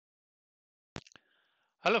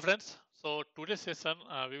Hello friends. So today's session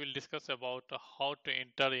we will discuss about how to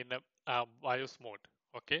enter in a BIOS mode.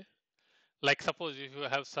 Okay. Like suppose if you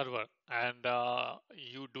have server and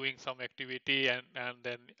you doing some activity and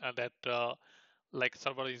then that like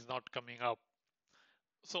server is not coming up.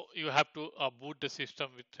 So you have to boot the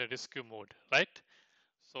system with a rescue mode, right?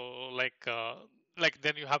 So like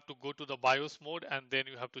then you have to go to the BIOS mode and then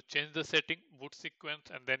you have to change the setting, boot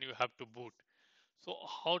sequence, and then you have to boot. So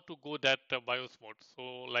how to go that BIOS mode?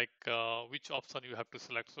 So which option you have to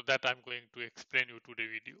select? So that I'm going to explain you today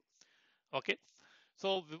video. Okay.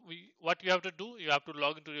 So what you have to do, you have to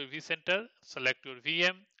log into your vCenter, select your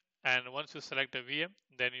VM, and once you select the VM,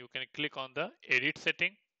 then you can click on the edit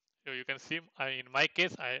setting. So you can see in my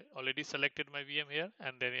case, I already selected my VM here,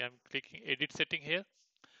 and then I'm clicking edit setting here.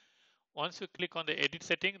 Once you click on the edit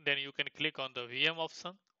setting, then you can click on the VM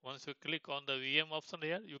option. Once you click on the VM option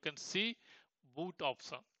here, you can see boot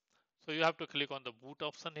option. So you have to click on the boot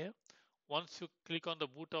option here. Once you click on the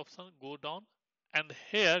boot option, go down, and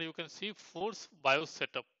here you can see force BIOS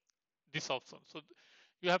setup, this option. So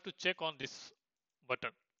you have to check on this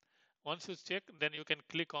button. Once you check, then you can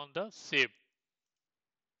click on the save.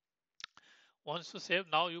 Once you save,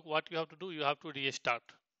 now what you have to do, you have to restart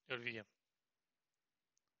your VM.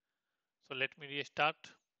 So let me restart.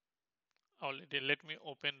 Already, let me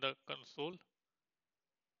open the console.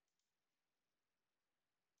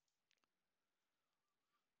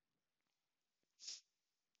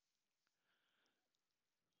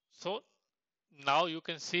 So now you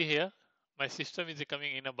can see here, my system is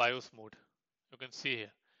coming in a BIOS mode. You can see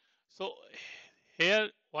here. So here,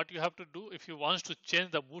 what you have to do, if you want to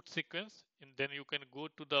change the boot sequence, and then you can go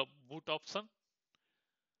to the boot option.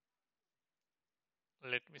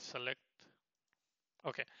 Let me select.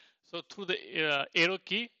 Okay. So through the arrow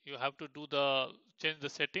key, you have to do the change the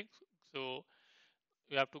settings. So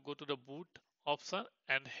you have to go to the boot option,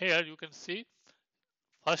 and here you can see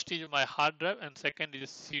first is my hard drive and second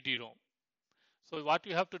is CD-ROM. So what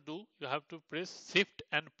you have to do, you have to press Shift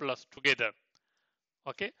and plus together.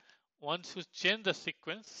 Okay. Once you change the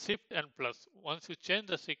sequence, Shift and plus. Once you change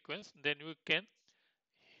the sequence, then you can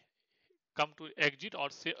come to exit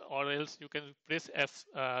or else you can press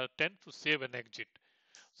F10 to save and exit.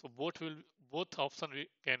 So both option you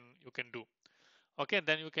can do. Okay,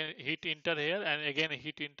 then you can hit enter here and again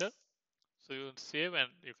hit enter. So you can save and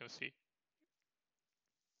you can see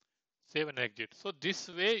save and exit. So this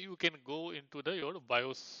way you can go into the your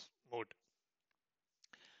BIOS mode.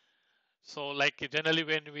 So like generally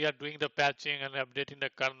when we are doing the patching and updating the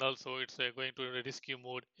kernel, so it's going to the rescue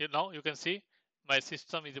mode. Now you can see my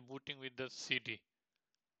system is booting with the CD.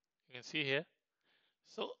 You can see here.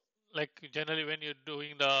 So like generally when you're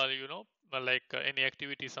doing the any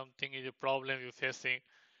activity, something is a problem you're facing,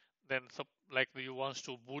 then like you want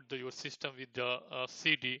to boot your system with the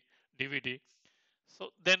CD DVD. So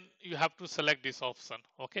then you have to select this option.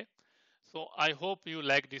 Okay. So I hope you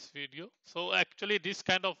like this video. So actually this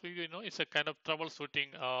kind of video, it's a kind of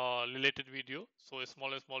troubleshooting related video. So a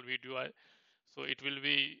small video. So it will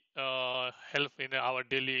be help in our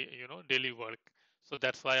daily, daily work. So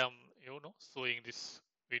that's why I'm, showing this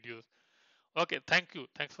videos. Okay. Thank you.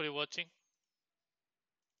 Thanks for watching.